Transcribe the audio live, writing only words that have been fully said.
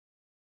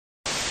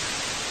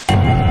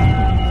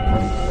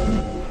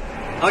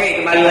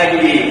Oke, kembali lagi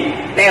di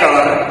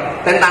teror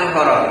tentang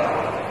horor.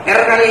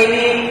 Teror kali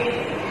ini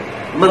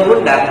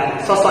mengundang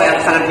sosok yang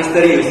sangat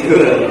misterius.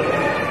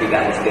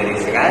 Tidak misterius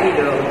sekali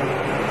dong.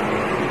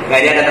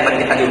 Jadi ada teman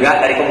kita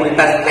juga dari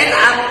komunitas stand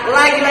up,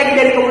 lagi-lagi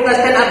dari komunitas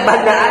stand up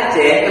Banda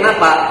Aceh.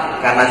 Kenapa?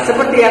 Karena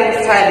seperti yang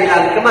saya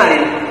bilang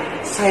kemarin,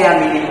 saya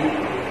milik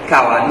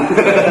kawan.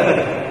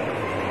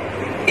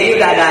 Ini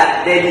udah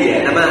ada Dedi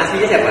ya. Nama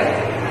aslinya siapa?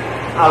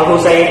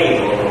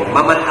 Alhusairi.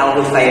 Maman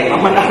Alhusairi.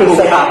 Maman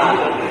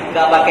Alhusairi.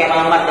 Gak pakai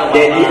Mamat dong.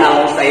 Dedi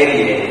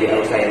Alhusairi.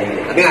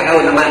 Tapi nggak tahu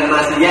nama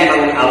aslinya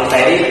emang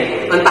Alhusairi.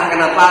 Entah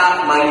kenapa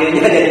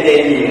manggilnya dari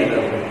Dedi. Gitu.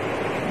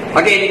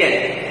 Oke, ini deh.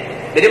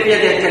 Jadi punya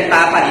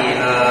cerita apa nih?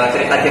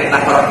 Cerita-cerita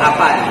horor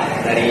apa nih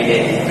dari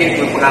Dedi? Mungkin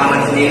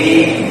pengalaman sendiri,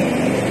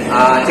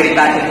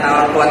 cerita-cerita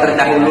orang tua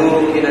terdahulu,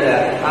 mungkin ada.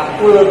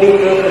 Aku lebih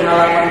ke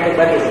pengalaman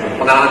pribadi.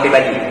 Pengalaman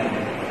pribadi.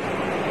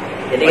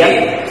 Jadi kan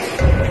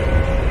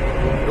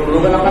dulu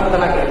kan aku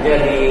pernah kerja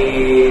di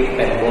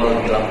paintball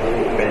di Lampu.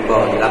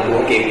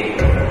 Oke.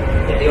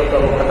 Jadi waktu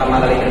aku pertama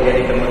kali kerja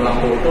di paintball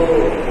Lampu itu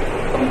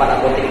tempat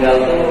aku tinggal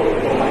tuh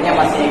rumahnya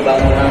masih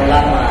bangunan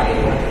lama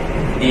gitu.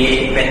 Di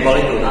paintball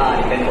itu?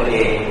 Di paintball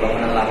itu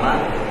bangunan lama.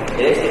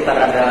 Jadi sekitar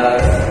ada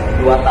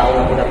 2 tahun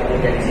aku udah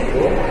bekerja di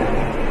situ.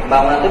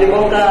 Bangunan itu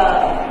dibongkar,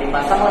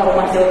 dipasanglah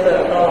rumah shelter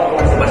atau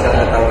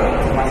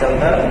rumah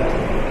shelter.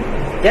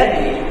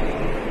 Jadi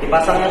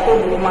dipasangnya tuh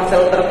rumah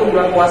shelter tuh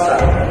bulan puasa.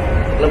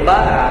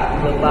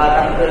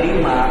 Lebaran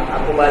kelima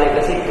aku balik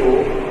ke situ,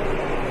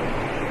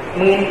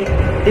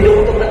 tidur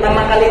untuk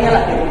pertama kalinya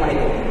lah di rumah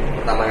itu.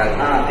 Pertama kali.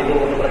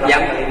 Tidur untuk pertama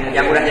kalinya.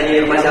 Yang udah jadi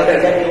rumah shelter.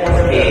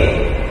 Oke.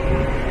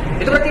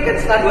 Itu berarti kan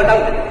setelah 2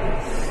 tahun.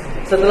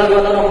 Setelah 2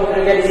 tahun aku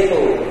bekerja di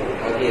situ.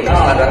 Oke.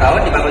 Setelah 2 tahun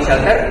dibangun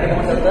shelter.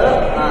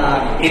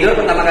 Tidur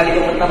pertama kali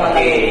itu.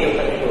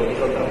 Di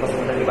shelter pas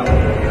udah dibangun.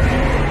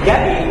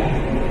 Jadi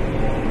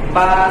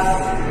pas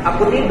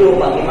aku tidur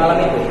di malam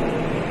itu.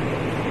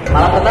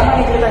 Malam pertama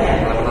nih ceritanya.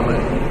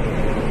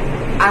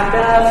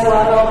 Ada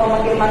suara orang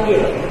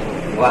manggil-manggil.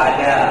 Wah,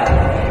 ada.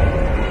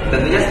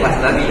 Tentunya setelah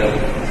tsunami dong.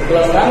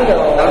 Setelah tsunami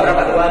dong. Tahun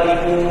berapa?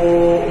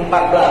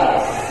 2014.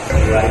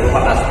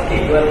 Oke.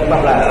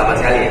 2014. Lama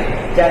sekali ya.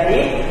 Jadi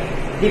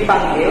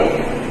dipanggil.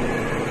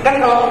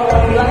 Kan kalau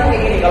orang bilang kan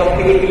kayak gini, kalau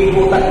pilih-pilih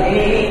hutan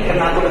ini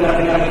karena aku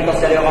dengar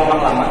mitos dari orang-orang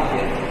lama.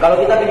 Ya. Kalau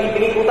kita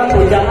pilih-pilih hutan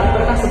tuh jangan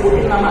pernah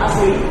sebutin nama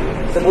asli,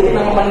 sebutin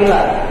nama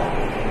panggilan.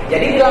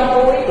 Jadi di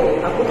Lampau itu,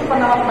 aku tuh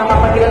nama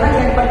panggilan aja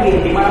yang dipanggil,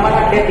 di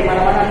mana-mana Det.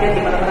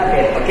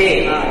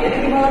 Oke. Jadi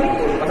di malam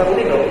itu, pas aku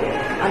tidur,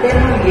 ada yang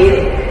manggil,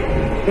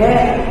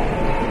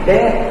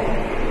 Det,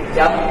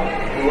 jam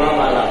 2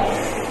 malam.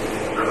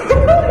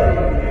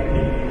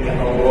 Ya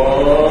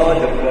Allah,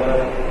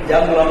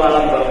 jam 2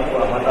 malam bang,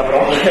 mata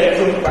bro.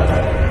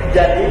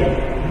 Jadi,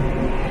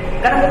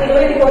 kan aku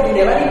tidurnya di bawah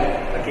jendela nih.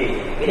 Oke.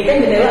 Ini kan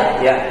jendela.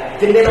 Ya.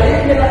 Jendelanya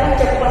jendela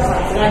kaca aku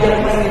pasang. Sengaja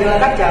aku pasang jendela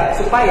kaca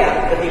supaya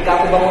ketika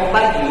aku bangun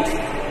pagi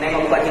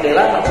nengok buka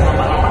jendela langsung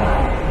nampak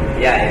lapangan.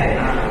 Ya.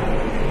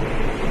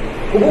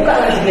 Aku buka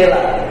lah jendela.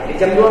 Di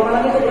jam 2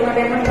 malam itu pernah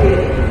ada yang manggil.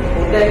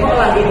 Aku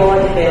tengoklah di bawah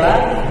jendela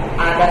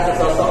ada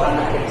sesosok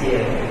anak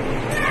kecil.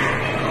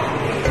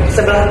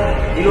 Sebelah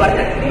di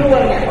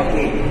luarnya.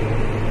 Oke.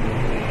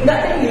 Enggak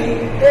tinggi,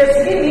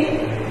 segini.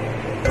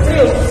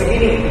 Serius,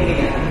 segini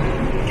tingginya.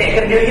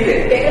 Kayak kerdil gitu ya?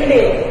 Kayak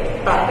kerdil,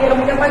 tapi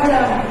rambutnya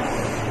panjang.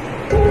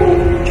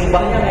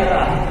 Jubahnya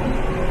merah.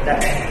 Dan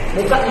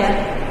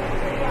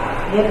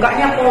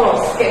mukanya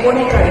polos, kayak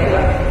boneka gitu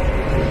lah.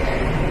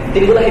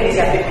 Timbullah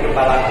inisiatif di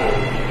kepala aku.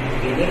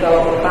 Ini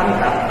kalau aku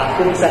tangkap,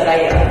 aku bisa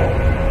kaya.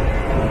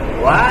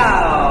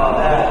 Wow.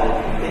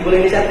 Timbul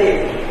inisiatif.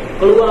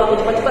 Keluar aku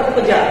cepat-cepat aku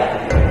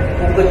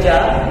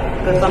kejar.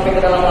 Sampai ke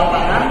dalam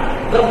lapangan,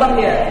 terbang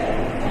dia.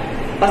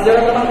 Pas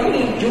jalan terbang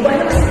ini,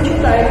 jubahnya masih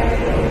menjuntai,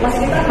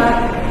 masih di tanah.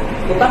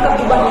 Aku tangkap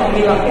jubahnya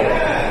hilang ya.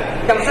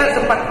 Kamu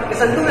sempat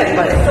kesentuh nggak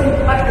jubahnya?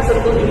 Sempat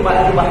kesentuh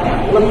jubahnya,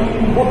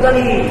 lembut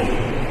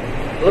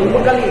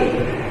kali.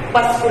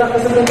 Pas udah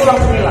kesentuh itu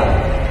langsung hilang.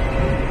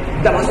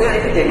 Gak, maksudnya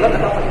itu jenglot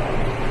atau apa?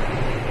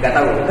 Gak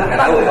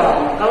tahu.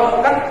 Kalau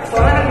kan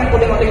soalnya kan yang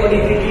tengok di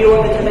video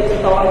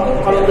cerita orang tuh,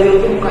 kalau tuyul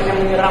itu mukanya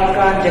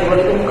menyeramkan, jenglot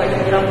itu mukanya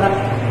menyeramkan.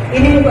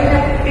 Ini mukanya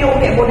piung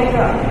kayak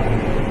boneka.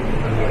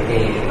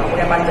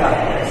 Rambutnya panjang,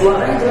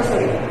 suaranya jelas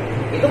sekali.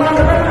 Itu malam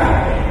pertama.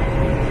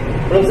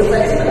 Belum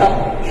selesai sedap.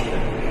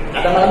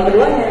 Ada malam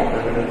keduanya.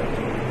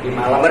 Di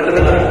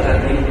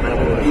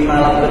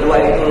malam kedua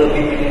itu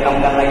lebih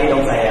menyeramkan lagi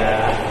dong saya.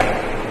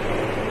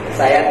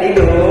 Saya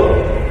tidur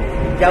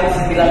jam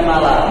 9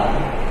 malam.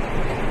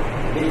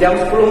 Di jam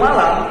 10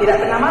 malam, tidak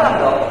tengah malam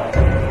dong.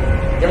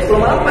 Jam 10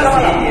 malam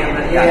masih.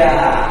 Iya.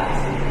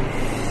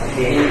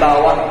 Di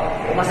bawah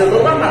rumah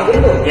shelter kan tanggung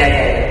tuh. Iya.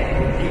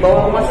 Di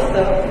bawah rumah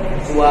shelter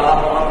suara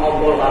orang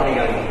ngobrol rame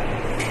kali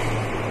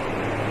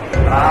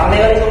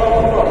suara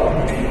ngobrol.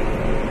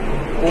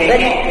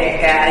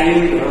 Kayak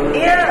ayu.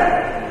 Iya.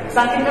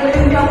 Saking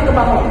kalian aku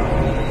kebangun.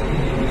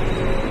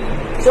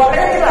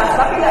 Suaranya jelas,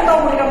 tapi nggak tahu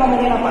mereka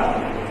ngomongin apa.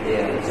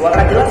 Iya.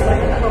 Suara jelas,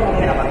 tapi nggak tahu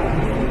ngomongin apa.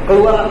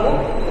 Keluar aku,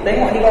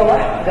 tengok di bawah,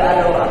 nggak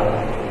ada orang.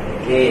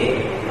 Oke.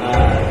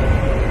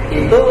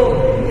 Itu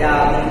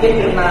ya mungkin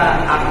karena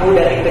aku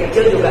dari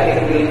kecil juga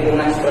hidup di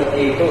lingkungan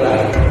seperti itu kan.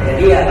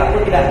 Jadi ya aku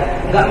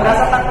nggak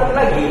merasa takut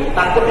lagi.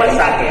 Takut paling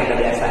kaget,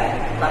 biasa.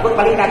 Takut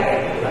paling kaget.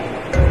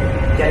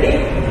 Jadi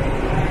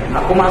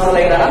aku masuk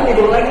lagi dalam,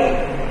 tidur lagi.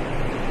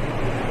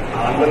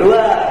 Malam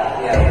kedua,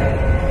 ya.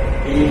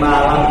 Di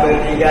malam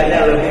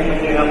ketiganya lebih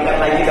menyeramkan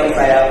lagi dong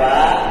saya,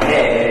 Pak.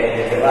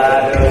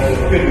 Waduh.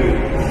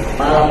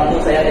 Malam itu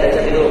saya tidak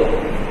bisa tidur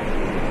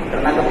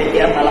karena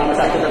kepikiran malam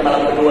ke-1 dan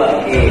malam kedua.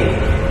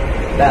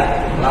 Udah,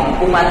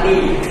 lampu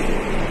mati.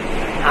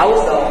 Haus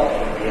dong.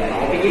 Ya,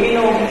 mau pergi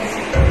minum.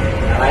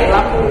 Nyalain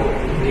lampu.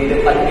 Di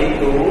depan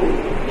pintu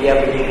dia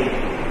berdiri.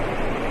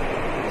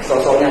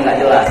 Sosoknya nggak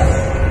jelas.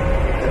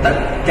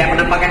 Kayak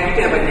penampakan gitu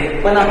ya, Pak?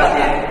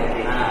 Penampakan.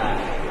 Nah,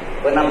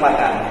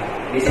 penampakan.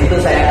 Di situ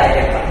saya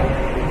kaget, Pak.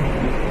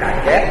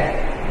 Kaget.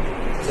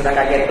 Sudah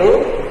kaget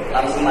tuh,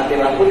 langsung mati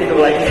lampu,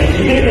 tidur lagi.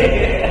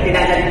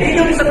 Tidak jadi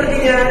hidup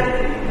sepertinya.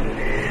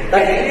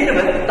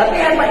 Tapi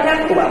hebatnya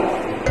aku, Bang.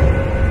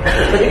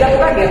 Ketika aku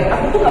kaget,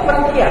 aku tuh nggak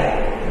pernah lihat,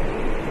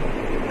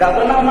 nggak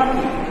pernah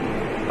mati.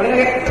 Paling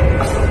kaget,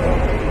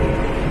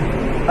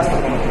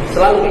 astagfirullah.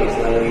 Selalu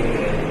gitu.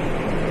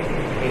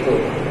 Itu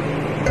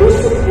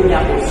usut punya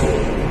usut.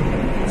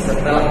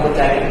 Setelah aku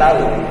cari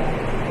tahu,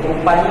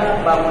 rupanya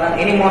bangunan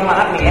ini, mohon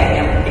maaf nih ya,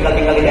 yang tinggal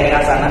di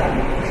daerah sana.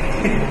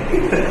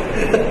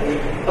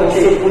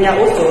 Usut punya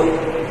usut.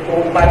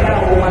 Rupanya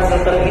rumah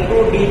shelter itu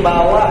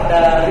dibawa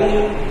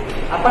dari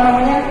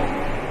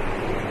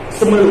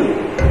Semelu.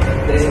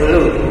 Dari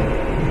Semelu.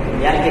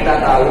 Yang kita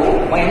tahu,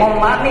 mohon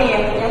maaf nih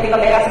yang tinggal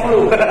daerah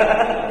Semelu.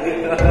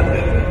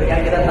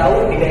 Yang kita tahu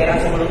di daerah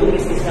Semelu itu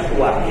bisnisnya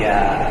kuat. Ya,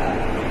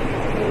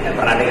 saya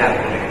pernah dengar.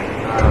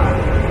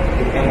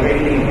 Yang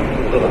merinding,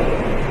 betul Bang.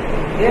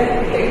 Ya,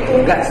 kayak itu.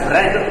 Enggak,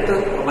 sebenarnya itu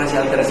rumah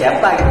shelter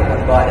siapa gitu,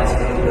 bawa dari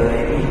Semelu ke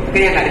ini.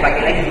 Mungkin yang nggak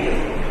dipakai lagi gitu.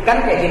 Kan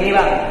kayak gini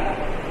Bang.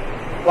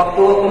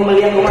 Waktu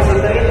pembelian rumah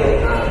shelter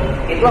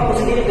itu aku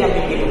sendiri tuh yang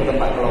bikin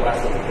tempat ke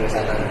lokasi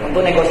untuk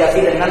negosiasi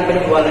dengan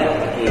penjualnya.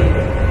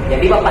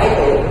 Jadi bapak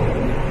itu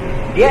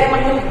dia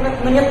emang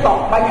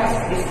menyetok banyak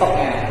di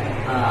stoknya.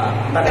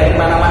 Entah dari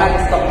mana-mana di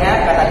stoknya,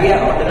 kata dia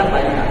orderan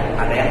banyak.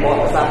 Ada yang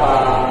bawa ke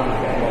Sabang,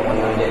 ada yang bawa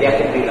mana. Jadi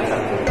aku belilah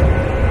satu.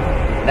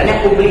 Dan yang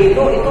aku beli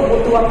itu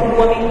butuh waktu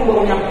 2 minggu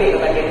baru nyampe ke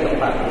bagian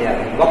tempat. Ya.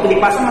 Waktu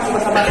dipasang masih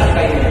basah-basah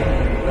kayaknya.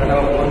 Karena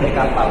waktu dari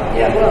kapal.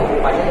 Ya, gua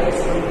rupanya dari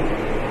sebelum.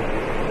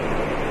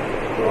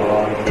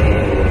 Oke.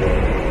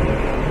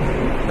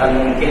 Dan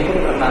mungkin pun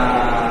karena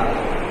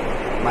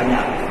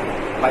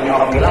banyak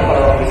orang bilang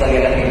kalau bisa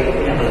lihat kayak gitu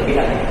punya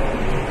kelebihan.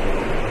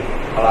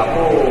 Kalau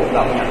aku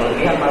nggak punya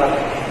kelebihan, malah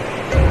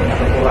punya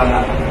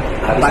kekurangan.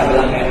 Bisa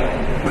bilang ya.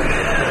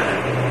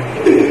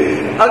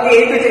 Oke,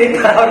 itu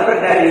cerita horor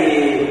dari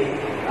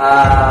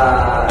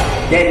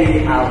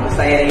Dedi,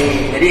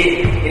 Alhusairi. Jadi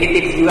ini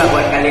tips juga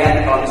buat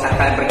kalian kalau misalkan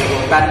kalian pergi ke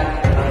hutan,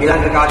 bilang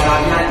ke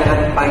kawan-kawannya jangan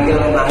panggil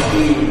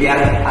laki, biar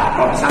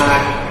kalau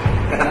misalkan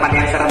ke tempat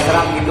yang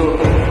seram-seram gitu.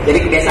 Jadi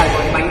kebiasaan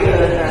kalau dipanggil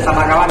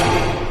sama kawan,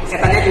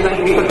 setannya juga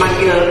ikut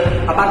manggil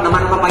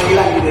nama-nama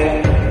panggilan gitu ya.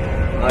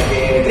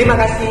 Oke, terima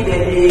kasih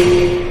Dedi.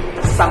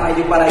 Sampai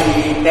jumpa lagi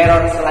di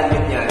teror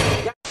selanjutnya.